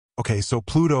Okay, so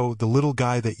Pluto, the little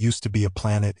guy that used to be a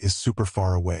planet, is super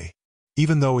far away.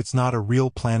 Even though it's not a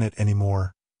real planet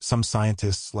anymore, some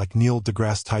scientists like Neil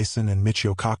deGrasse Tyson and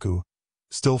Michio Kaku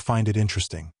still find it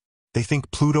interesting. They think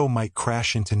Pluto might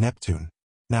crash into Neptune.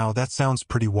 Now, that sounds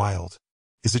pretty wild.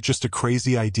 Is it just a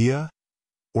crazy idea?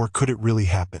 Or could it really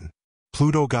happen?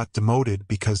 Pluto got demoted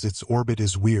because its orbit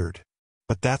is weird,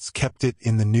 but that's kept it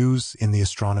in the news in the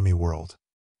astronomy world.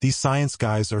 These science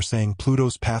guys are saying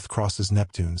Pluto's path crosses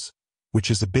Neptune's, which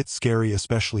is a bit scary,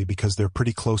 especially because they're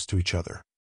pretty close to each other.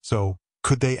 So,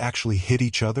 could they actually hit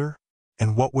each other?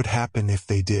 And what would happen if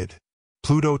they did?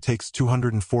 Pluto takes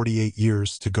 248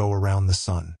 years to go around the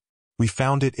Sun. We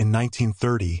found it in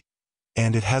 1930,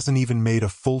 and it hasn't even made a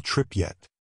full trip yet.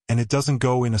 And it doesn't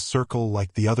go in a circle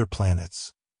like the other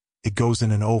planets. It goes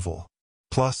in an oval.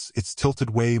 Plus, it's tilted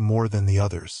way more than the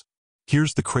others.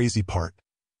 Here's the crazy part.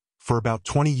 For about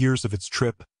 20 years of its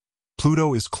trip,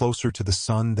 Pluto is closer to the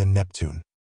Sun than Neptune.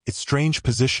 It's strange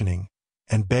positioning,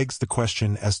 and begs the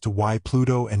question as to why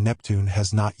Pluto and Neptune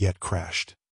has not yet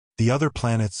crashed. The other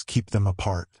planets keep them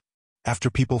apart.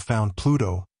 After people found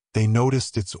Pluto, they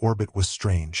noticed its orbit was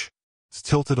strange. It's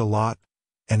tilted a lot,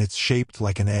 and it's shaped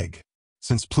like an egg.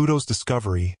 Since Pluto's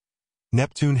discovery,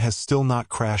 Neptune has still not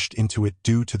crashed into it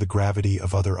due to the gravity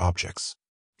of other objects.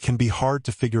 It can be hard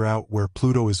to figure out where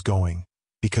Pluto is going,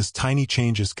 because tiny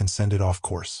changes can send it off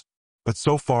course. But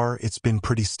so far, it's been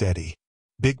pretty steady.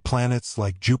 Big planets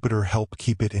like Jupiter help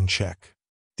keep it in check.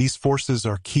 These forces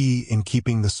are key in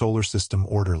keeping the solar system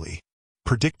orderly.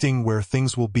 Predicting where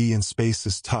things will be in space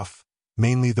is tough,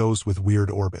 mainly those with weird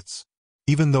orbits.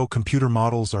 Even though computer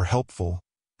models are helpful,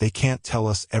 they can't tell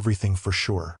us everything for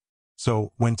sure.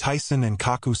 So, when Tyson and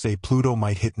Kaku say Pluto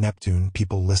might hit Neptune,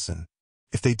 people listen.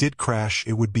 If they did crash,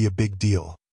 it would be a big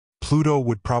deal. Pluto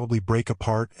would probably break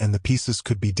apart and the pieces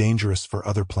could be dangerous for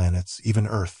other planets, even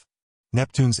Earth.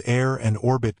 Neptune's air and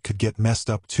orbit could get messed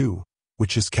up too,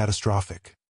 which is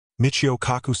catastrophic. Michio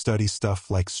Kaku studies stuff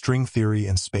like string theory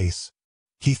and space.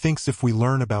 He thinks if we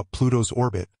learn about Pluto's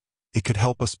orbit, it could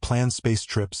help us plan space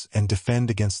trips and defend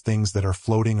against things that are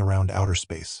floating around outer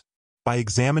space. By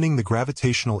examining the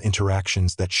gravitational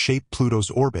interactions that shape Pluto's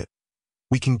orbit,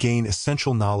 we can gain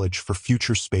essential knowledge for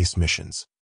future space missions.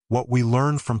 What we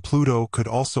learn from Pluto could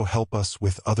also help us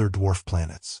with other dwarf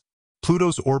planets.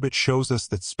 Pluto's orbit shows us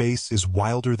that space is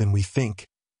wilder than we think,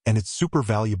 and it's super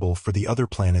valuable for the other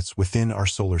planets within our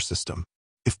solar system.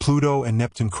 If Pluto and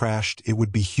Neptune crashed, it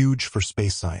would be huge for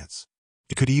space science.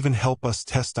 It could even help us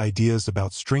test ideas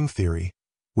about string theory,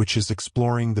 which is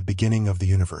exploring the beginning of the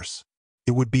universe.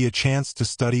 It would be a chance to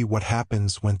study what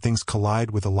happens when things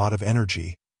collide with a lot of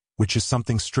energy, which is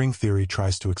something string theory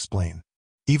tries to explain.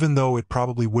 Even though it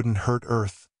probably wouldn't hurt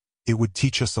Earth, it would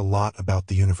teach us a lot about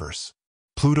the universe.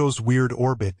 Pluto's weird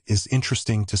orbit is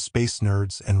interesting to space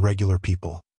nerds and regular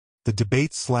people. The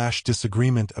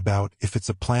debate/disagreement about if it's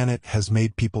a planet has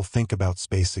made people think about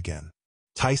space again.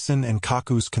 Tyson and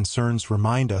Kaku's concerns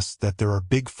remind us that there are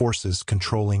big forces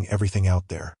controlling everything out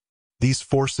there. These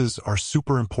forces are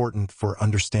super important for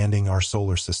understanding our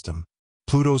solar system.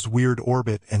 Pluto's weird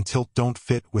orbit and tilt don't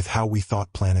fit with how we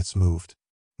thought planets moved.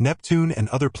 Neptune and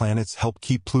other planets help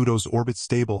keep Pluto's orbit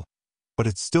stable, but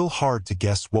it's still hard to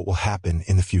guess what will happen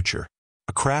in the future.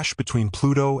 A crash between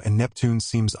Pluto and Neptune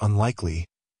seems unlikely,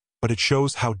 but it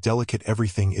shows how delicate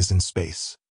everything is in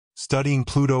space. Studying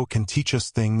Pluto can teach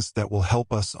us things that will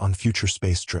help us on future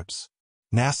space trips.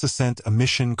 NASA sent a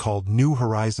mission called New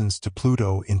Horizons to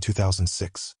Pluto in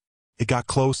 2006. It got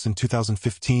close in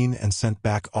 2015 and sent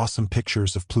back awesome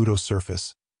pictures of Pluto's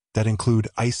surface that include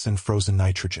ice and frozen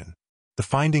nitrogen. The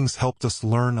findings helped us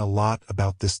learn a lot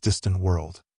about this distant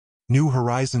world. New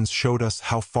Horizons showed us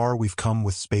how far we've come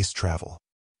with space travel.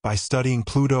 By studying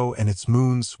Pluto and its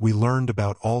moons, we learned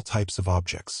about all types of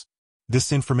objects.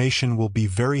 This information will be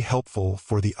very helpful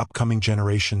for the upcoming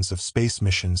generations of space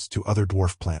missions to other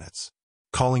dwarf planets.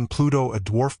 Calling Pluto a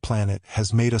dwarf planet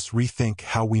has made us rethink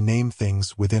how we name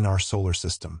things within our solar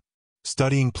system.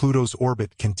 Studying Pluto's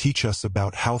orbit can teach us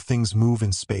about how things move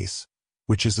in space,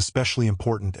 which is especially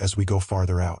important as we go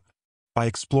farther out. By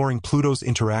exploring Pluto's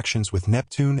interactions with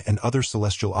Neptune and other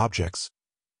celestial objects,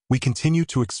 we continue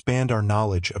to expand our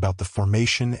knowledge about the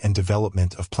formation and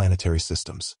development of planetary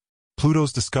systems.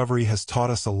 Pluto's discovery has taught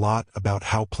us a lot about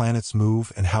how planets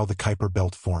move and how the Kuiper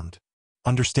Belt formed.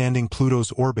 Understanding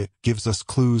Pluto's orbit gives us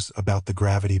clues about the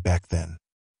gravity back then.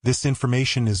 This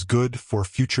information is good for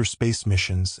future space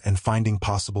missions and finding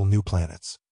possible new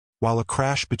planets. While a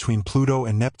crash between Pluto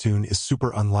and Neptune is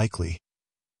super unlikely,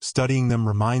 studying them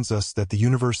reminds us that the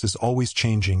universe is always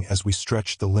changing as we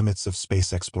stretch the limits of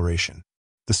space exploration.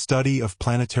 The study of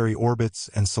planetary orbits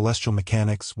and celestial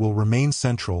mechanics will remain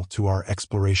central to our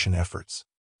exploration efforts.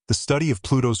 The study of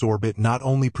Pluto's orbit not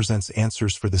only presents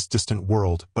answers for this distant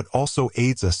world, but also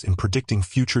aids us in predicting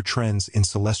future trends in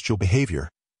celestial behavior,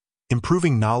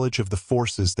 improving knowledge of the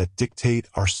forces that dictate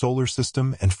our solar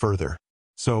system and further.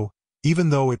 So, even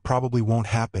though it probably won't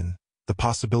happen, the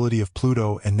possibility of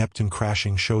Pluto and Neptune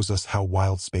crashing shows us how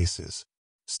wild space is.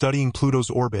 Studying Pluto's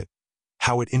orbit,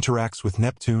 how it interacts with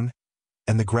Neptune,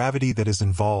 and the gravity that is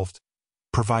involved,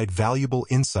 provide valuable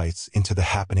insights into the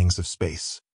happenings of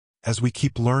space. As we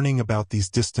keep learning about these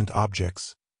distant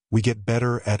objects, we get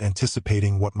better at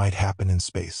anticipating what might happen in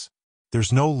space.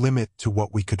 There's no limit to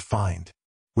what we could find.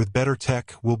 With better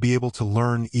tech, we'll be able to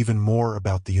learn even more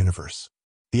about the universe.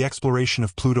 The exploration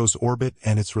of Pluto's orbit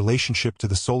and its relationship to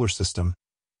the solar system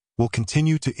will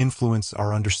continue to influence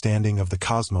our understanding of the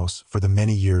cosmos for the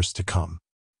many years to come.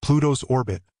 Pluto's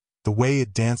orbit, the way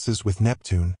it dances with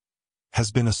Neptune,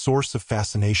 has been a source of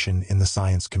fascination in the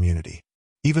science community.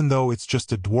 Even though it's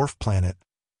just a dwarf planet,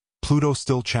 Pluto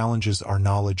still challenges our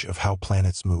knowledge of how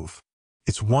planets move.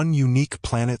 It's one unique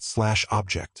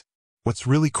planet/object. What's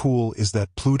really cool is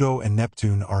that Pluto and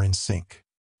Neptune are in sync.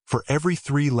 For every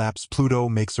 3 laps Pluto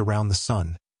makes around the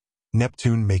Sun,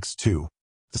 Neptune makes 2.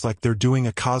 It's like they're doing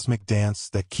a cosmic dance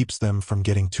that keeps them from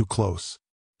getting too close.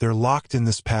 They're locked in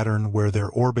this pattern where their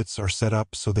orbits are set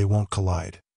up so they won't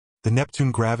collide. The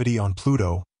Neptune gravity on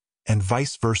Pluto, and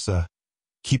vice versa,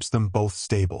 keeps them both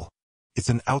stable. It's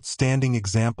an outstanding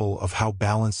example of how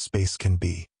balanced space can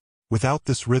be. Without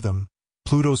this rhythm,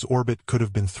 Pluto's orbit could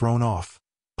have been thrown off,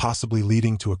 possibly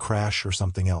leading to a crash or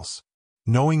something else.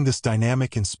 Knowing this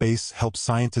dynamic in space helps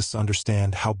scientists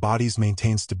understand how bodies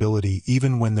maintain stability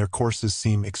even when their courses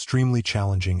seem extremely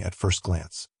challenging at first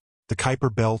glance. The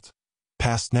Kuiper Belt,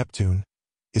 past Neptune,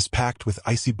 is packed with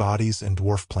icy bodies and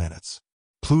dwarf planets.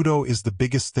 Pluto is the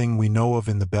biggest thing we know of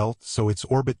in the belt, so its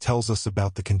orbit tells us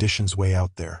about the conditions way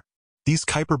out there. These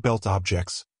Kuiper Belt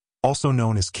objects, also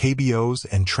known as KBOs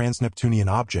and trans-Neptunian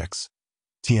objects,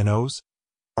 TNOs,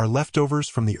 are leftovers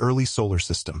from the early solar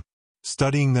system.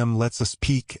 Studying them lets us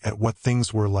peek at what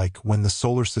things were like when the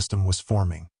solar system was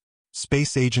forming.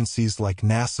 Space agencies like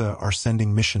NASA are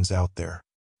sending missions out there.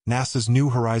 NASA's New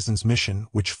Horizons mission,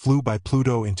 which flew by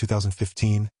Pluto in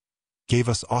 2015, gave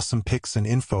us awesome pics and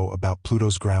info about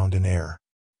Pluto's ground and air.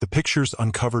 The pictures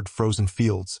uncovered frozen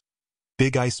fields,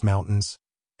 big ice mountains,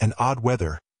 and odd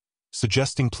weather,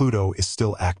 suggesting Pluto is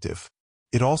still active.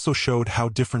 It also showed how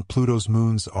different Pluto's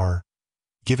moons are,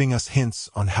 giving us hints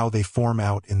on how they form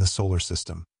out in the solar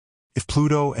system. If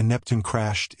Pluto and Neptune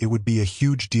crashed, it would be a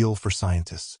huge deal for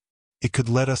scientists. It could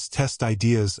let us test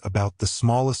ideas about the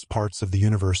smallest parts of the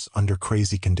universe under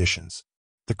crazy conditions.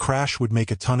 The crash would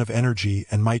make a ton of energy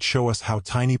and might show us how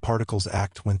tiny particles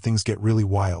act when things get really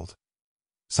wild,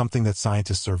 something that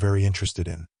scientists are very interested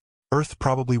in. Earth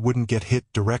probably wouldn't get hit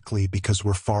directly because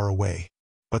we're far away,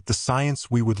 but the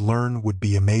science we would learn would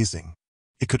be amazing.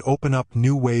 It could open up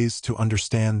new ways to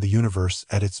understand the universe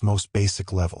at its most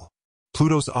basic level.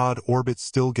 Pluto's odd orbit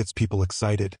still gets people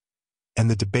excited, and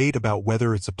the debate about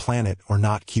whether it's a planet or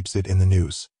not keeps it in the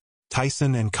news.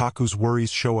 Tyson and Kaku's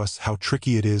worries show us how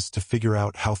tricky it is to figure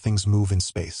out how things move in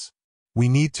space. We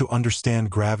need to understand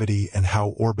gravity and how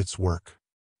orbits work.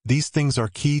 These things are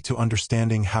key to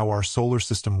understanding how our solar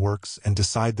system works and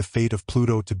decide the fate of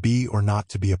Pluto to be or not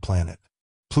to be a planet.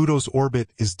 Pluto's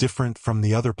orbit is different from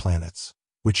the other planets,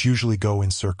 which usually go in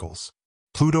circles.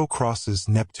 Pluto crosses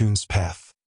Neptune's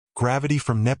path. Gravity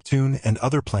from Neptune and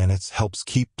other planets helps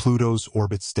keep Pluto's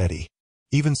orbit steady.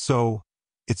 Even so,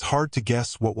 it's hard to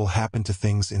guess what will happen to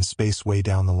things in space way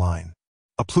down the line.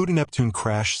 A Pluto-Neptune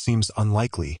crash seems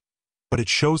unlikely, but it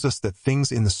shows us that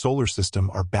things in the solar system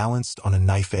are balanced on a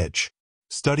knife edge.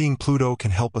 Studying Pluto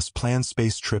can help us plan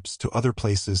space trips to other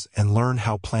places and learn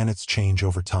how planets change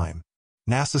over time.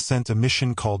 NASA sent a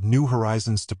mission called New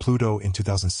Horizons to Pluto in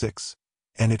 2006,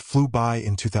 and it flew by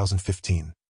in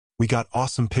 2015. We got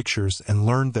awesome pictures and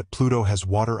learned that Pluto has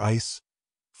water ice,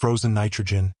 frozen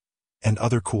nitrogen, and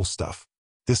other cool stuff.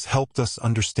 This helped us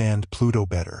understand Pluto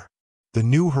better. The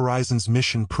New Horizons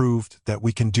mission proved that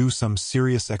we can do some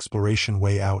serious exploration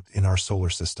way out in our solar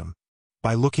system.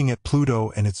 By looking at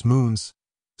Pluto and its moons,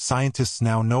 scientists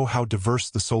now know how diverse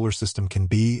the solar system can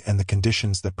be and the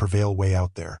conditions that prevail way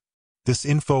out there. This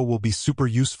info will be super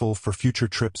useful for future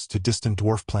trips to distant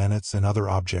dwarf planets and other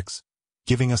objects,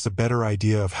 giving us a better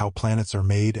idea of how planets are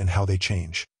made and how they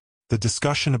change. The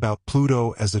discussion about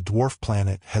Pluto as a dwarf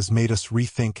planet has made us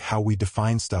rethink how we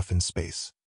define stuff in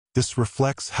space. This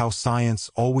reflects how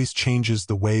science always changes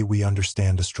the way we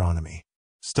understand astronomy.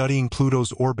 Studying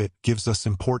Pluto's orbit gives us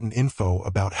important info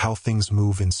about how things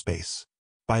move in space.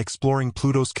 By exploring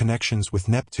Pluto's connections with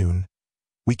Neptune,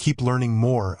 we keep learning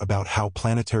more about how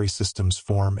planetary systems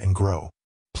form and grow.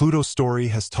 Pluto's story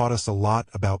has taught us a lot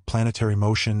about planetary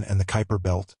motion and the Kuiper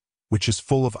Belt, which is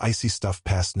full of icy stuff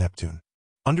past Neptune.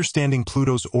 Understanding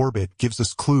Pluto's orbit gives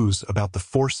us clues about the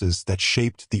forces that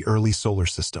shaped the early solar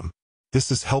system.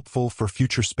 This is helpful for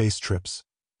future space trips,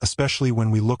 especially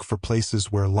when we look for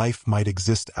places where life might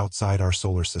exist outside our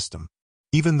solar system.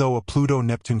 Even though a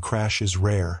Pluto-Neptune crash is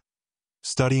rare,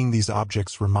 studying these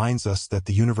objects reminds us that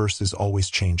the universe is always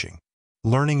changing.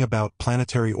 Learning about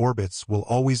planetary orbits will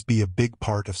always be a big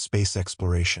part of space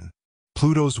exploration.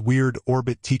 Pluto's weird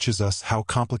orbit teaches us how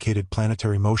complicated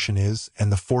planetary motion is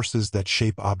and the forces that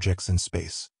shape objects in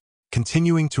space.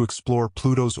 Continuing to explore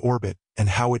Pluto's orbit and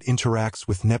how it interacts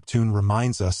with Neptune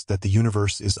reminds us that the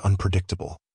universe is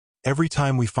unpredictable. Every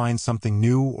time we find something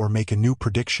new or make a new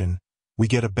prediction, we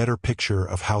get a better picture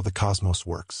of how the cosmos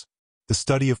works. The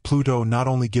study of Pluto not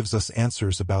only gives us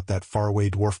answers about that faraway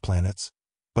dwarf planets,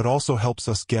 but also helps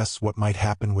us guess what might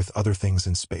happen with other things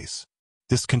in space.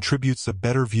 This contributes a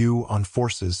better view on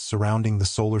forces surrounding the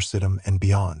solar system and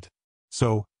beyond.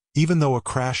 So, even though a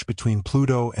crash between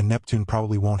Pluto and Neptune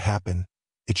probably won't happen,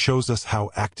 it shows us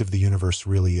how active the universe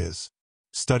really is.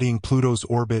 Studying Pluto's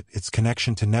orbit, its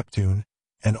connection to Neptune,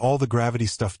 and all the gravity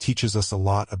stuff teaches us a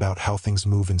lot about how things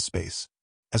move in space.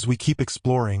 As we keep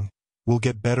exploring, we'll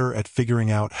get better at figuring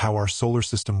out how our solar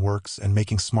system works and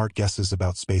making smart guesses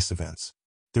about space events.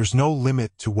 There's no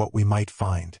limit to what we might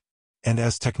find. And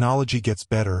as technology gets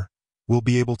better, we'll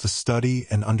be able to study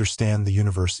and understand the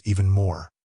universe even more.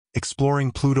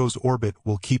 Exploring Pluto's orbit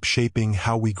will keep shaping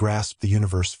how we grasp the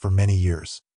universe for many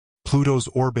years. Pluto's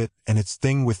orbit and its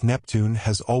thing with Neptune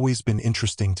has always been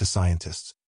interesting to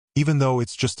scientists. Even though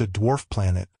it's just a dwarf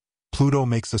planet, Pluto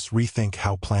makes us rethink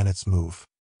how planets move.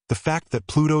 The fact that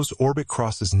Pluto's orbit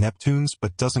crosses Neptune's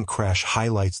but doesn't crash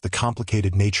highlights the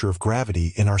complicated nature of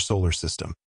gravity in our solar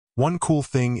system. One cool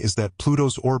thing is that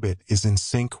Pluto's orbit is in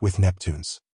sync with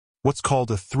Neptune's. What's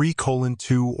called a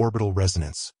 3:2 orbital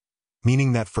resonance,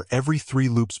 meaning that for every 3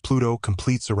 loops Pluto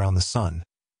completes around the Sun,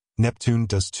 Neptune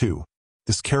does too.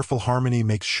 This careful harmony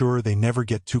makes sure they never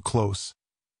get too close,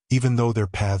 even though their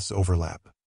paths overlap.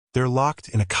 They're locked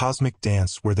in a cosmic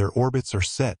dance where their orbits are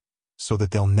set so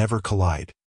that they'll never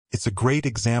collide. It's a great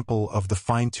example of the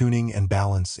fine-tuning and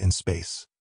balance in space.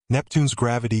 Neptune's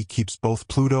gravity keeps both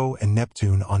Pluto and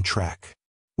Neptune on track.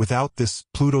 Without this,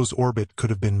 Pluto's orbit could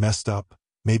have been messed up,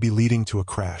 maybe leading to a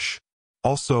crash.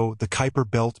 Also, the Kuiper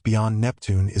Belt beyond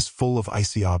Neptune is full of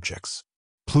icy objects.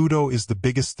 Pluto is the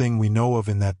biggest thing we know of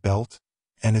in that belt,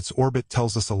 and its orbit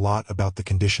tells us a lot about the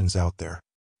conditions out there.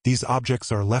 These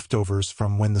objects are leftovers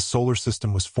from when the solar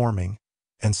system was forming,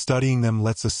 and studying them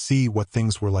lets us see what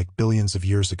things were like billions of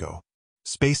years ago.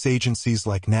 Space agencies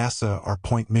like NASA are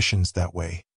point missions that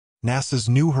way. NASA's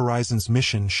New Horizons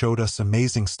mission showed us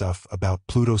amazing stuff about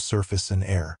Pluto's surface and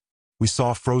air. We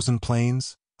saw frozen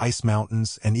plains, ice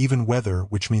mountains, and even weather,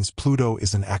 which means Pluto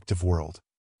is an active world.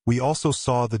 We also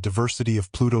saw the diversity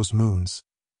of Pluto's moons,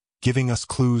 giving us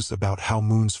clues about how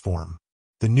moons form.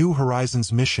 The New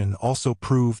Horizons mission also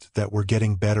proved that we're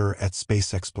getting better at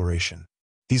space exploration.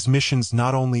 These missions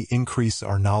not only increase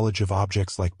our knowledge of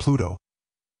objects like Pluto,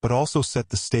 but also set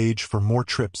the stage for more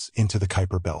trips into the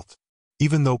Kuiper Belt.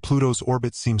 Even though Pluto's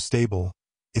orbit seems stable,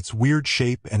 its weird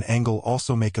shape and angle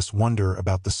also make us wonder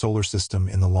about the solar system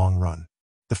in the long run.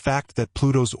 The fact that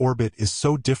Pluto's orbit is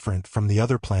so different from the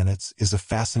other planets is a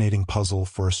fascinating puzzle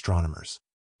for astronomers.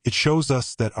 It shows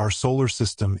us that our solar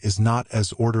system is not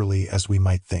as orderly as we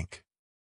might think.